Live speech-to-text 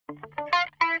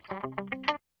Our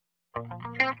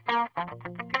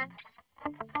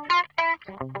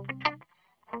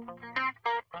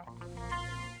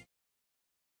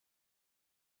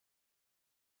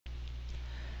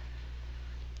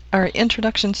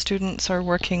introduction students are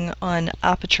working on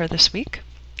aperture this week,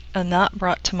 and that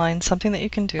brought to mind something that you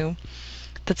can do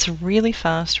that's really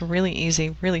fast, really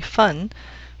easy, really fun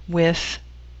with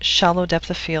shallow depth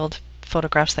of field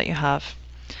photographs that you have.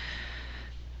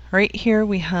 Right here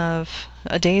we have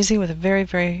a daisy with a very,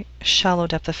 very shallow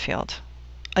depth of field.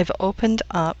 I've opened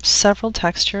up several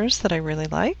textures that I really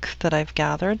like that I've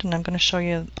gathered, and I'm going to show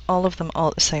you all of them all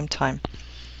at the same time.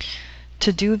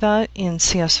 To do that in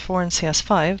CS4 and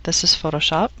CS5, this is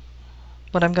Photoshop.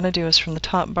 What I'm going to do is from the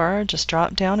top bar, just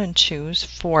drop down and choose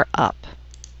 4 up.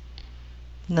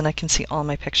 And then I can see all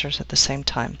my pictures at the same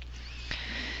time.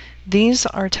 These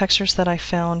are textures that I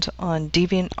found on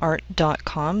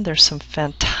deviantart.com. There's some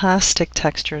fantastic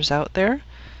textures out there.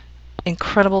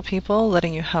 Incredible people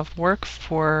letting you have work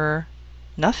for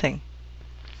nothing.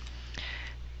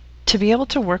 To be able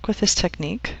to work with this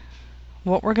technique,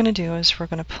 what we're going to do is we're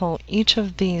going to pull each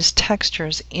of these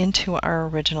textures into our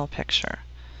original picture.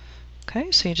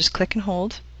 Okay, so you just click and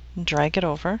hold and drag it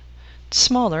over. It's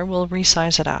smaller, we'll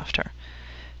resize it after.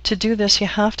 To do this, you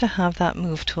have to have that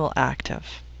move tool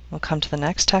active. We'll come to the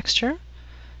next texture,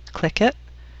 click it,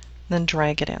 then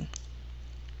drag it in.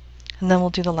 And then we'll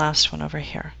do the last one over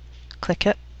here. Click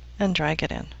it and drag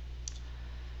it in.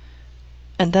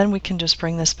 And then we can just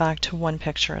bring this back to one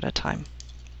picture at a time.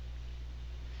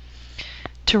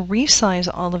 To resize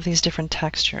all of these different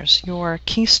textures, your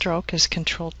keystroke is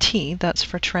Control-T, that's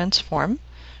for transform.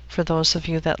 For those of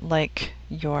you that like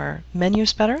your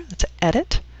menus better, that's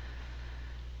Edit,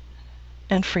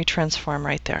 and Free Transform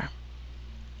right there.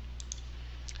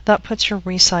 That puts your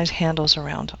resize handles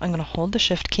around. I'm going to hold the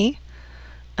Shift key,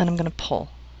 and I'm going to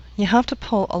pull. You have to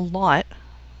pull a lot,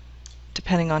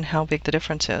 depending on how big the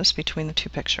difference is between the two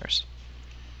pictures.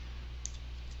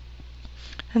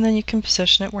 And then you can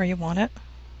position it where you want it.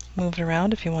 Move it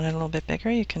around. If you want it a little bit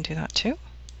bigger, you can do that too.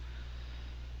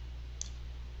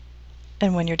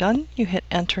 And when you're done, you hit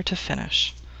Enter to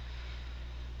finish.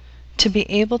 To be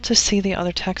able to see the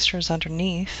other textures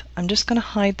underneath, I'm just going to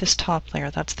hide this top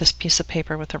layer. That's this piece of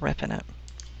paper with a rip in it.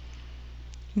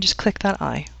 You just click that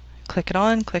eye. Click it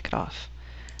on, click it off.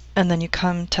 And then you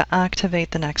come to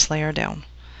activate the next layer down.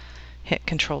 Hit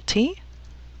Control-T.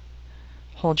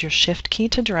 Hold your Shift key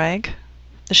to drag.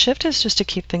 The Shift is just to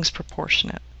keep things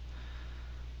proportionate.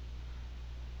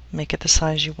 Make it the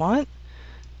size you want.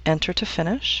 Enter to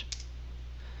finish.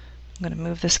 I'm going to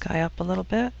move this guy up a little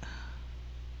bit.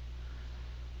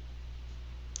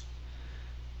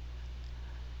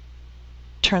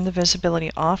 Turn the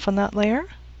visibility off on that layer.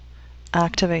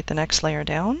 Activate the next layer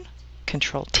down.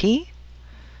 Control-T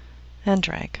and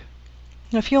drag.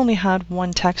 Now, if you only had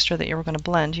one texture that you were going to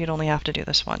blend, you'd only have to do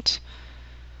this once.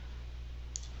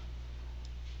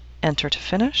 Enter to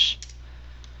finish.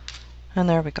 And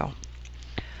there we go.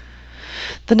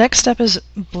 The next step is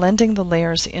blending the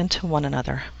layers into one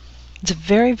another. It's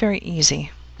very, very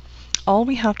easy. All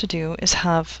we have to do is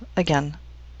have, again,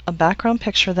 a background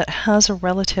picture that has a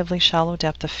relatively shallow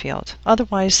depth of field.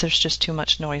 Otherwise, there's just too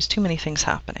much noise, too many things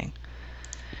happening.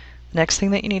 Next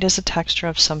thing that you need is a texture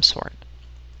of some sort.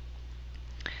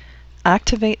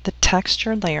 Activate the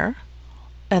texture layer,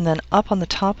 and then up on the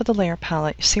top of the layer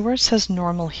palette, you see where it says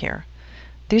normal here.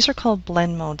 These are called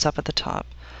blend modes up at the top.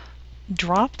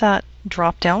 Drop that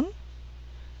drop down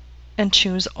and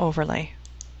choose overlay.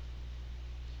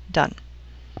 Done.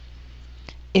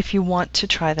 If you want to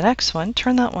try the next one,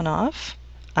 turn that one off,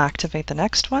 activate the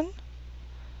next one,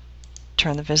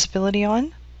 turn the visibility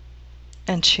on,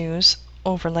 and choose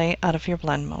overlay out of your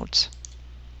blend modes.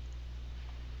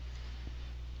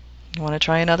 You want to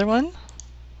try another one?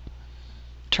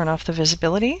 Turn off the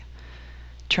visibility,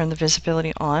 turn the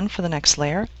visibility on for the next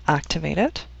layer, activate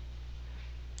it,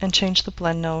 and change the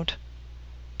blend node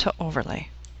to overlay.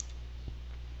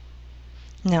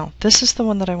 Now, this is the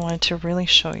one that I wanted to really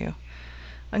show you.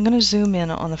 I'm going to zoom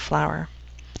in on the flower.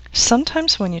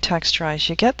 Sometimes when you texturize,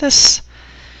 you get this,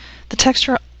 the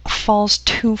texture falls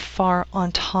too far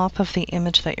on top of the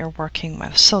image that you're working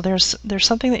with. So there's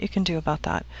something that you can do about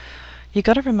that. You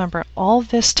got to remember, all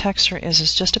this texture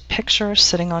is just a picture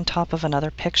sitting on top of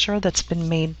another picture that's been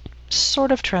made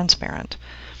sort of transparent.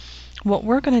 What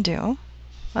we're going to do,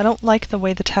 I don't like the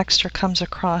way the texture comes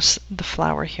across the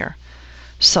flower here.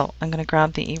 So I'm going to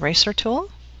grab the eraser tool,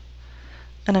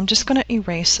 and I'm just going to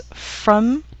erase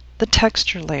from the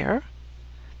texture layer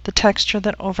the texture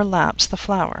that overlaps the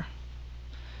flower.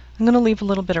 I'm going to leave a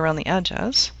little bit around the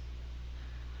edges.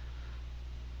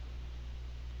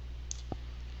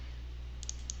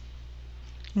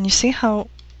 And you see how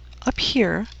up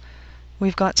here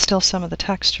we've got still some of the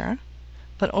texture,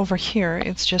 but over here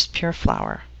it's just pure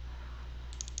flower.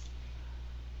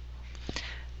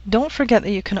 Don't forget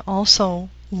that you can also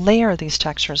layer these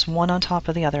textures one on top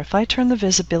of the other. If I turn the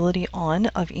visibility on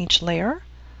of each layer,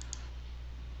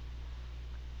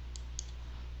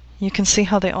 you can see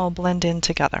how they all blend in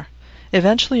together.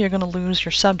 Eventually you're going to lose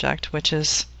your subject, which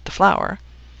is the flower,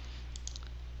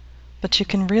 but you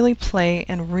can really play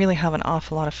and really have an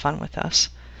awful lot of fun with this.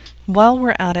 While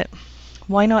we're at it,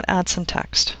 why not add some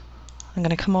text? I'm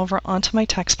going to come over onto my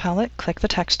text palette, click the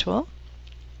text tool,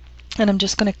 and I'm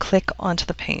just going to click onto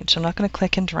the page. I'm not going to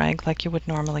click and drag like you would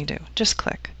normally do. Just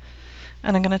click.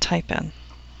 And I'm going to type in.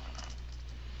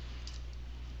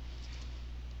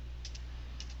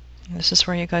 And this is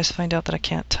where you guys find out that I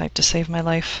can't type to save my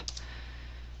life.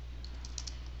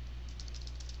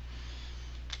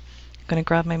 I'm going to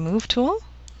grab my move tool,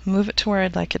 move it to where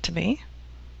I'd like it to be.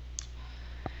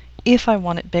 If I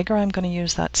want it bigger, I'm going to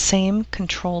use that same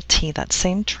Control T, that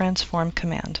same transform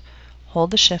command.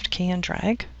 Hold the Shift key and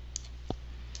drag.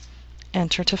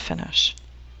 Enter to finish.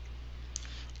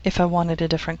 If I wanted a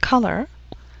different color,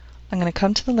 I'm going to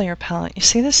come to the layer palette. You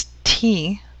see this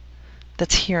T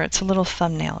that's here? It's a little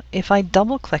thumbnail. If I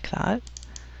double click that,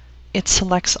 it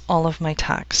selects all of my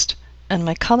text. And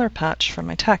my color patch for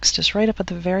my text is right up at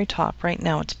the very top. Right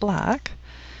now it's black.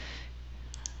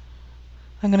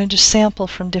 I'm going to just sample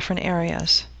from different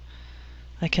areas.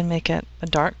 I can make it a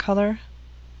dark color.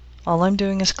 All I'm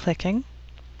doing is clicking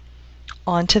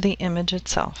onto the image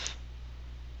itself.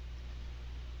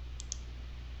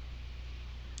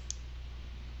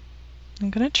 I'm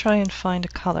going to try and find a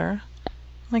color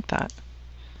like that.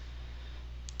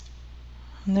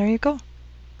 And there you go.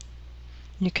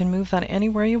 You can move that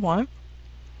anywhere you want.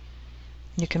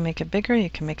 You can make it bigger, you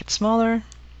can make it smaller,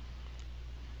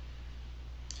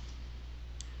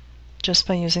 just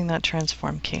by using that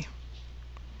transform key.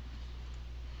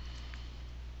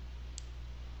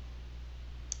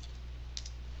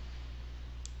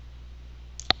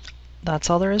 That's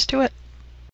all there is to it.